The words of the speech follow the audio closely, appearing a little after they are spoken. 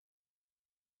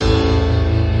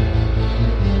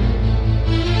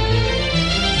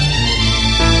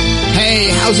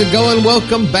how's it going?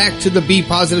 Welcome back to the Be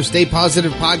Positive, Stay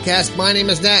Positive podcast. My name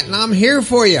is Nat, and I'm here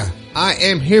for you. I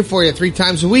am here for you 3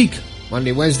 times a week,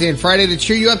 Monday, Wednesday, and Friday, to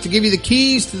cheer you up, to give you the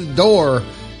keys to the door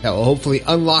that will hopefully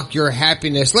unlock your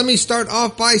happiness. Let me start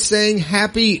off by saying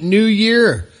Happy New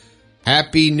Year.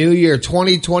 Happy New Year.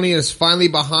 2020 is finally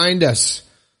behind us.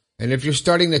 And if you're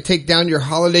starting to take down your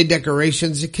holiday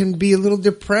decorations, it can be a little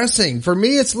depressing. For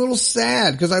me, it's a little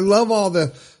sad because I love all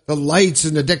the lights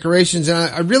and the decorations, and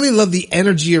I really love the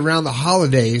energy around the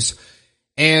holidays,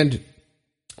 and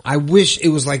I wish it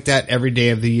was like that every day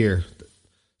of the year.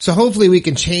 So hopefully we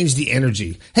can change the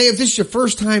energy. Hey, if this is your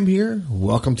first time here,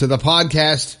 welcome to the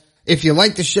podcast. If you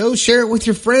like the show, share it with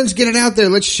your friends. Get it out there.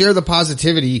 Let's share the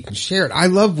positivity. You can share it. I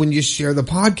love when you share the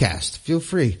podcast. Feel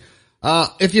free.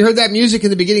 If you heard that music in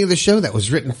the beginning of the show, that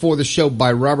was written for the show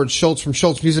by Robert Schultz from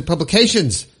Schultz Music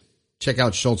Publications. Check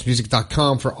out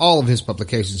schultzmusic.com for all of his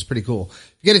publications. Pretty cool.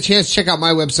 If you get a chance, check out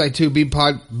my website too,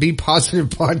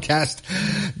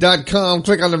 bepositivepodcast.com.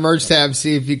 Click on the merch tab,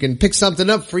 see if you can pick something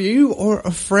up for you or a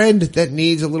friend that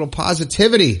needs a little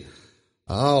positivity.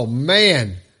 Oh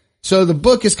man. So the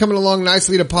book is coming along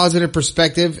nicely to Positive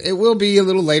Perspective. It will be a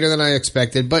little later than I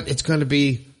expected, but it's going to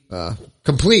be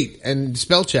complete and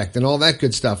spell checked and all that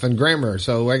good stuff and grammar.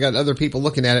 So I got other people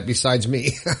looking at it besides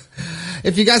me.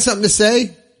 If you got something to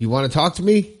say, you want to talk to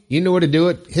me, you know where to do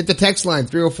it. Hit the text line,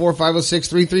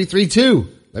 304-506-3332.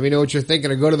 Let me know what you're thinking,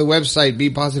 or go to the website,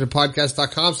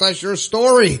 bepositivepodcast.com/your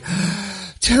story.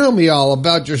 Tell me all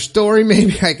about your story.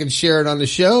 Maybe I can share it on the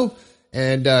show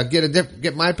and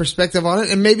get my perspective on it,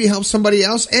 and maybe help somebody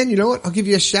else. And you know what? I'll give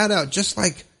you a shout out, just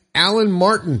like Alan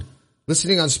Martin,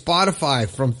 listening on Spotify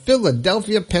from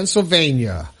Philadelphia,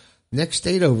 Pennsylvania. Next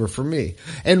state over for me.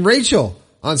 And Rachel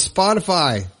on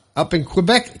Spotify up in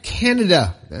Quebec,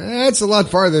 Canada. That's a lot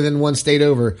farther than one state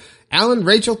over. Alan,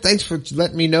 Rachel, thanks for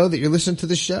letting me know that you're listening to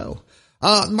the show.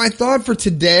 My thought for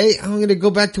today, I'm going to go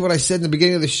back to what I said in the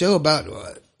beginning of the show about,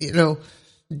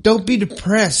 don't be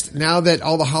depressed now that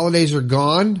all the holidays are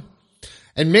gone.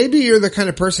 And maybe you're the kind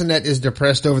of person that is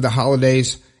depressed over the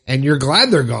holidays and you're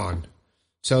glad they're gone.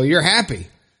 So you're happy.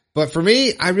 But for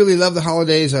me, I really love the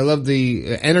holidays. I love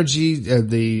the energy,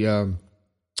 the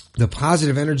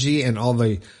positive energy, and all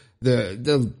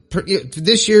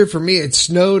this year for me, it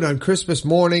snowed on Christmas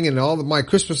morning, and all of my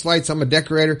Christmas lights, I'm a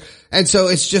decorator. And so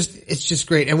it's just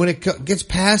great. And when it gets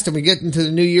past and we get into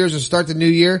the New Year's and start the new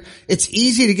year, it's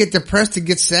easy to get depressed and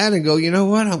get sad and go, you know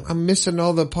what? I'm missing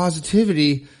all the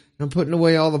positivity. I'm putting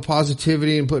away all the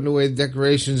positivity and putting away the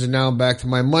decorations, and now I'm back to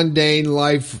my mundane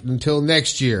life until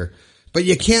next year. But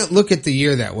you can't look at the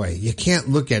year that way. You can't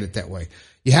look at it that way.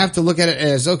 You have to look at it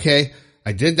as, okay,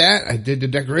 I did that. I did the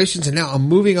decorations, and now I'm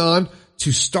moving on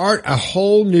to start a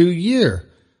whole new year,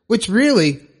 which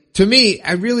really, to me,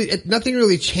 nothing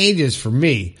really changes for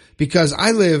me because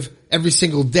I live every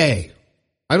single day.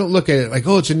 I don't look at it like,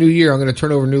 oh, it's a new year, I'm going to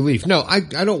turn over a new leaf. No, I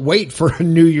don't wait for a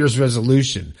New Year's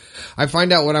resolution. I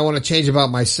find out what I want to change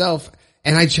about myself,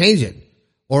 and I change it.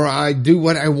 Or I do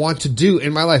what I want to do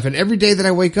in my life. And every day that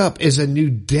I wake up is a new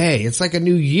day. It's like a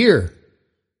new year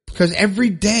because every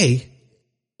day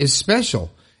is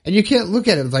special. And you can't look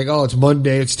at it like, oh, it's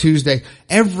Monday, it's Tuesday.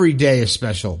 Every day is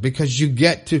special because you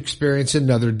get to experience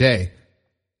another day.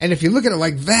 And if you look at it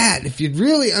like that, if you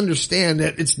really understand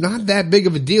that it's not that big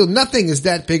of a deal, nothing is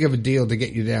that big of a deal to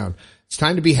get you down. It's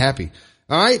time to be happy.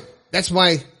 All right. That's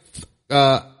my,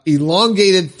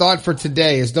 elongated thought for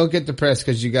today is don't get depressed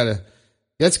because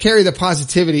let's carry the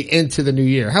positivity into the new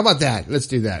year. How about that? Let's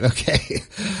do that. Okay.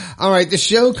 All right. The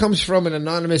show comes from an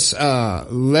anonymous,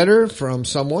 letter from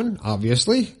someone,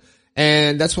 obviously.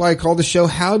 And that's why I call the show,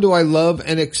 How Do I Love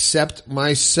and Accept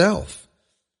Myself?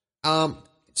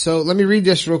 So let me read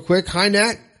this real quick. Hi,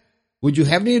 Nat. Would you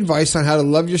have any advice on how to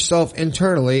love yourself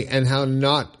internally and how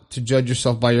not to judge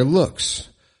yourself by your looks?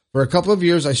 For a couple of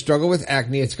years, I struggled with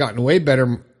acne. It's gotten way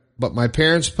better, but my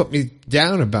parents put me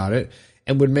down about it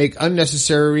and would make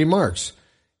unnecessary remarks.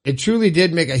 It truly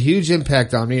did make a huge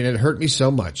impact on me, and it hurt me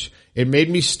so much. It made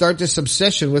me start this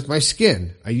obsession with my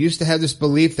skin. I used to have this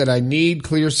belief that I need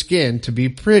clear skin to be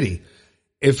pretty.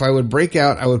 If I would break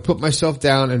out, I would put myself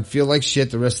down and feel like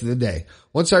shit the rest of the day.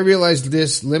 Once I realized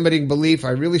this limiting belief,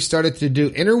 I really started to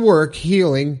do inner work,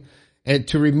 healing, and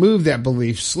to remove that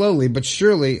belief slowly but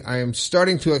surely. I am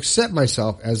starting to accept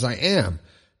myself as I am,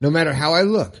 no matter how I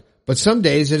look. But some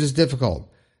days it is difficult.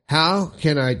 How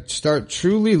can I start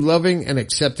truly loving and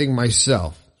accepting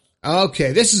myself?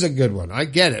 Okay, this is a good one. I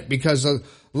get it, because a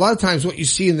lot of times what you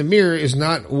see in the mirror is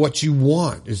not what you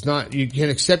want. It's not, you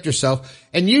can't accept yourself.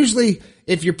 And usually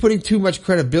if you're putting too much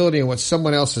credibility in what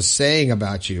someone else is saying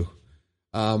about you,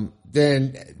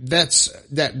 then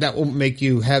that will make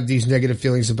you have these negative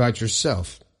feelings about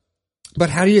yourself. But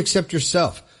how do you accept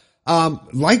yourself?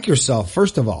 Like yourself,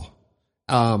 first of all.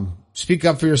 Speak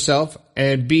up for yourself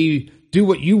and do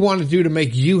what you want to do to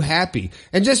make you happy.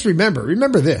 And just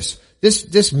remember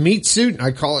this meat suit,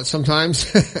 I call it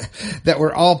sometimes, that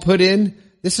we're all put in,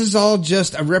 this is all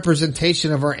just a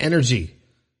representation of our energy.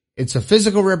 It's a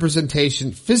physical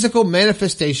representation, physical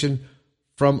manifestation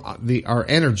from our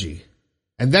energy.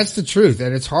 And that's the truth.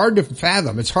 And it's hard to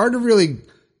fathom. It's hard to really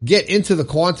get into the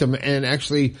quantum and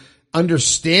actually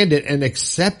understand it and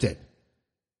accept it.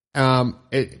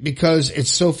 Because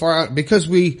it's so far out, because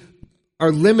we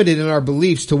are limited in our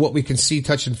beliefs to what we can see,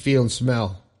 touch, and feel and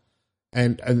smell.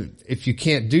 And if you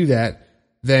can't do that,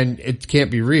 then it can't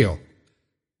be real.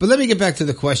 But let me get back to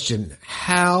the question.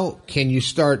 How can you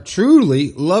start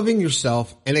truly loving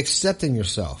yourself and accepting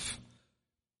yourself?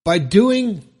 By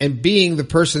doing and being the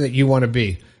person that you want to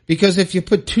be. Because if you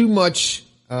put too much,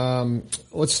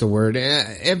 emphasis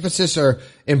or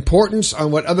importance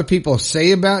on what other people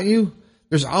say about you,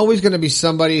 there's always going to be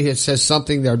somebody that says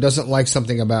something or doesn't like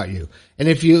something about you. And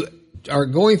if you are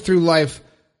going through life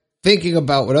thinking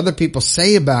about what other people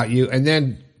say about you and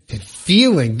then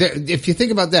feeling, if you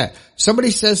think about that,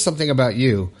 somebody says something about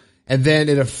you and then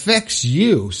it affects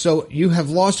you. So you have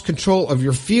lost control of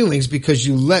your feelings because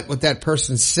you let what that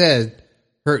person said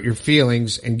hurt your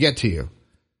feelings and get to you.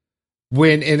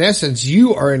 When in essence,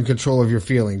 you are in control of your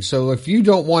feelings. So if you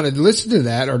don't want to listen to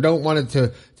that or don't want it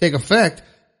to take effect,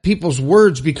 people's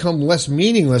words become less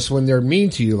meaningless when they're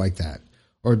mean to you like that.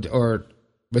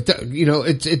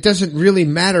 It doesn't really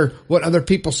matter what other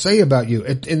people say about you.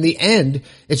 In the end,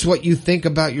 it's what you think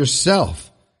about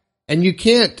yourself. And you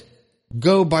can't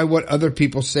go by what other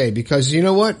people say because you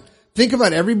know what? Think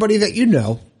about everybody that you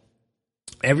know.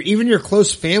 Even your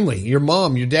close family, your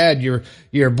mom, your dad,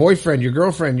 your boyfriend, your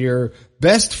girlfriend, your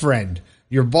best friend,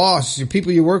 your boss, your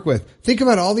people you work with. Think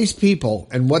about all these people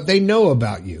and what they know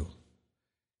about you.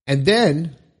 And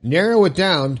then narrow it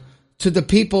down to the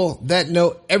people that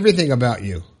know everything about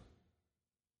you.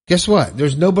 Guess what?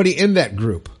 There's nobody in that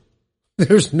group.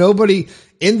 There's nobody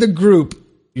in the group.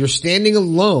 You're standing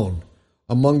alone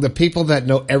among the people that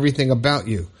know everything about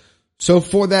you. So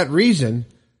for that reason,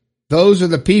 those are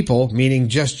the people, meaning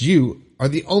just you, are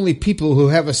the only people who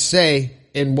have a say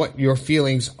in what your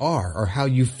feelings are or how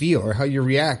you feel or how you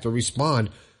react or respond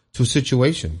to a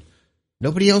situation.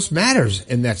 Nobody else matters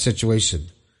in that situation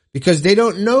because they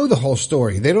don't know the whole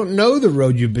story. They don't know the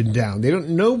road you've been down. They don't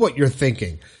know what you're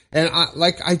thinking. And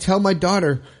I tell my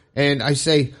daughter and I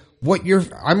say,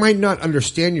 I might not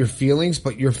understand your feelings,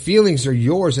 but your feelings are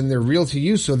yours and they're real to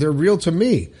you. So they're real to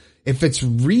me. If it's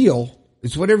real,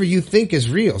 it's whatever you think is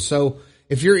real. So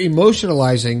if you're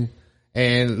emotionalizing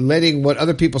and letting what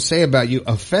other people say about you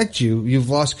affect you, you've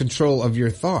lost control of your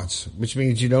thoughts, which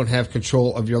means you don't have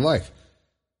control of your life.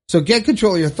 So get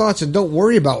control of your thoughts and don't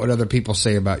worry about what other people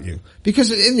say about you.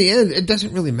 Because in the end, it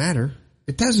doesn't really matter.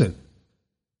 It doesn't.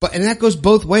 And that goes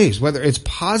both ways, whether it's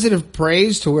positive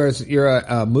praise to where you're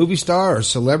a movie star or a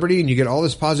celebrity and you get all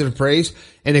this positive praise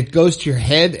and it goes to your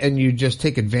head and you just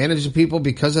take advantage of people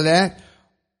because of that.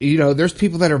 You know, there's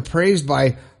people that are praised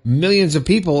by millions of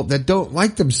people that don't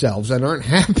like themselves and aren't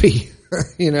happy,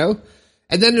 you know?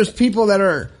 And then there's people that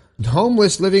are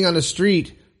homeless living on the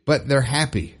street, but they're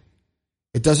happy.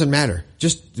 It doesn't matter.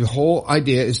 Just the whole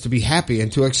idea is to be happy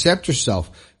and to accept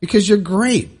yourself because you're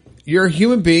great. You're a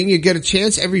human being. You get a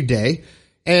chance every day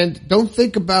and don't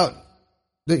think about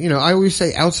I always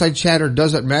say outside chatter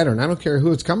doesn't matter and I don't care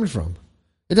who it's coming from.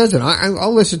 It doesn't.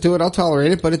 I'll listen to it. I'll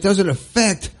tolerate it, but it doesn't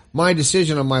affect my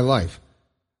decision on my life.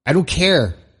 I don't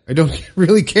care. I don't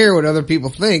really care what other people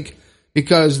think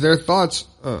because their thoughts,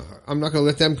 I'm not going to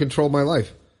let them control my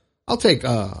life. I'll take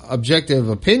objective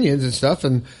opinions and stuff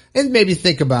and maybe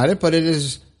think about it, but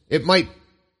it might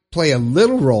play a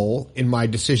little role in my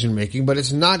decision making, but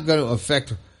it's not going to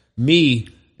affect me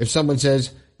if someone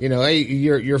says, hey,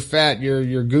 you're fat,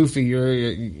 you're goofy,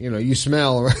 you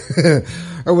smell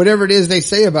or whatever it is they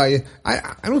say about you.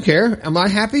 I don't care. Am I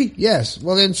happy? Yes.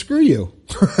 Well then screw you.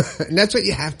 And that's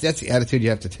the attitude you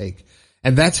have to take.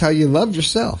 And that's how you love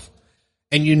yourself.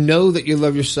 And you know that you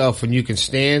love yourself when you can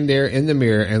stand there in the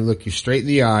mirror and look you straight in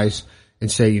the eyes and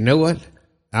say, you know what?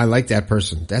 I like that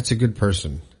person. That's a good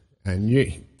person. And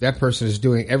that person is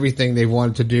doing everything they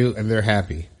wanted to do and they're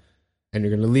happy. And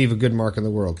you're going to leave a good mark in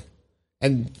the world.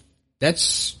 And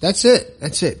that's it.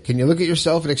 That's it. Can you look at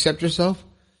yourself and accept yourself?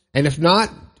 And if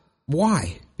not,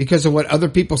 why? Because of what other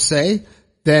people say?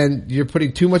 Then you're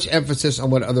putting too much emphasis on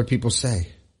what other people say.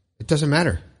 It doesn't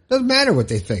matter. It doesn't matter what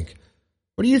they think.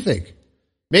 What do you think?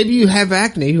 Maybe you have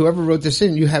acne. Whoever wrote this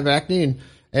in, you have acne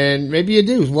And maybe you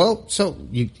do. Well, so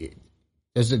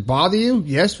does it bother you?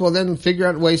 Yes. Well, then figure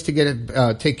out ways to get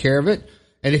it, take care of it.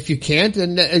 And if you can't,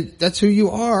 then that's who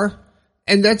you are.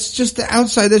 And that's just the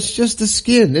outside. That's just the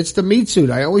skin. It's the meat suit.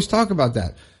 I always talk about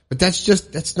that. But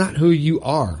that's not who you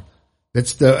are.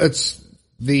 It's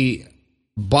the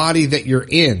body that you're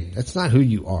in. That's not who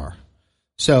you are.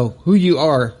 So who you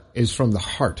are is from the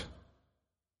heart.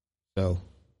 So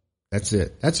that's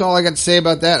it. That's all I got to say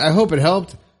about that. I hope it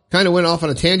helped. Kind of went off on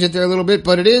a tangent there a little bit,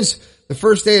 but it is the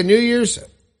first day of New Year's,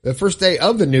 the first day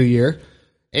of the new year.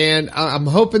 And I'm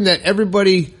hoping that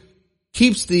everybody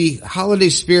keeps the holiday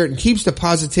spirit and keeps the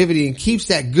positivity and keeps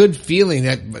that good feeling,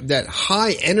 that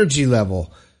high energy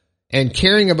level and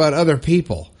caring about other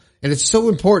people. And it's so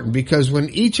important because when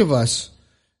each of us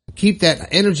keep that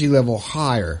energy level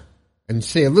higher and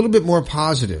say a little bit more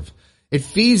positive, it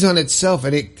feeds on itself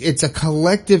and it's a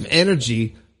collective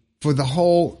energy for the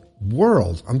whole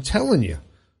world. I'm telling you,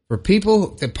 for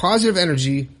people, the positive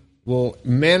energy will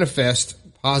manifest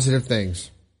positive things.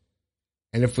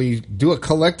 And if we do it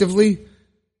collectively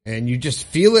and you just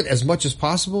feel it as much as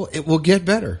possible, it will get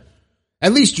better.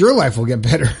 At least your life will get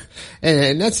better.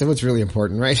 And that's what's really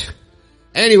important, right?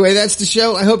 Anyway, that's the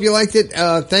show. I hope you liked it.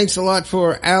 Thanks a lot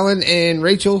for Alan and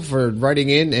Rachel for writing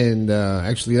in and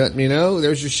actually letting me know.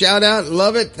 There's your shout out.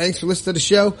 Love it. Thanks for listening to the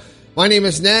show. My name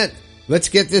is Nat. Let's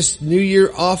get this new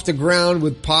year off the ground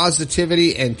with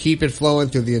positivity and keep it flowing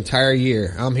through the entire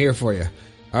year. I'm here for you.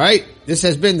 All right. This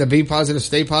has been the Be Positive,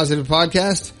 Stay Positive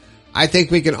podcast. I think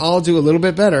we can all do a little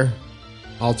bit better.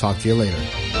 I'll talk to you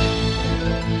later.